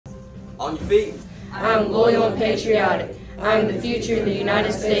On your feet. I am loyal and patriotic. I am the future of the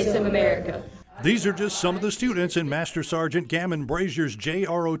United States of America. These are just some of the students in Master Sergeant Gammon Braiser's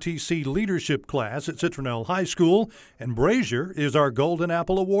JROTC leadership class at Citronelle High School, and Braiser is our Golden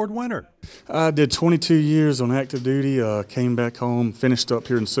Apple Award winner. I did 22 years on active duty, came back home, finished up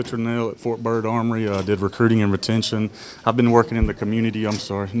here in Citronelle at Fort Byrd Armory, did recruiting and retention. I've been working in the community,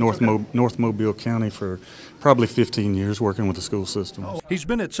 North Mobile County for probably 15 years working with the school system. He's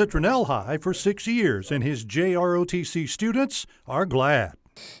been at Citronelle High for 6 years, and his JROTC students are glad.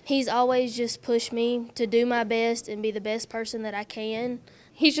 He's always just pushed me to do my best and be the best person that I can.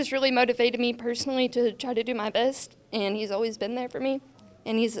 He's just really motivated me personally to try to do my best, and he's always been there for me.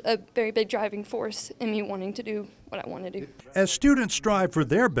 And he's a very big driving force in me wanting to do what I want to do. As students strive for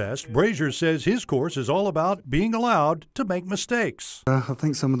their best, Braiser says his course is all about being allowed to make mistakes. I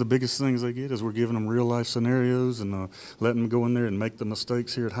think some of the biggest things they get is we're giving them real-life scenarios and letting them go in there and make the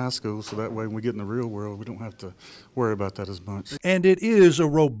mistakes here at high school, so that way when we get in the real world, we don't have to worry about that as much. And it is a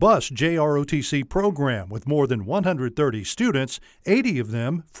robust JROTC program with more than 130 students, 80 of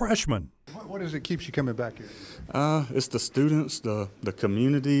them freshmen. What is it keeps you coming back here? It's the students, the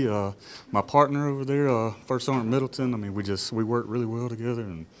community, my partner over there, First Sergeant Middleton. I mean, we work really well together,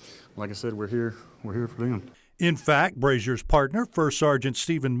 and like I said, we're here for them. In fact, Braiser's partner, First Sergeant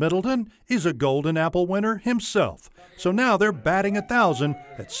Stephen Middleton, is a Golden Apple winner himself. So now they're batting 1,000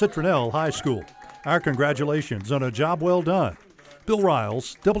 at Citronelle High School. Our congratulations on a job well done. Bill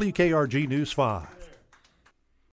Riles, WKRG News 5.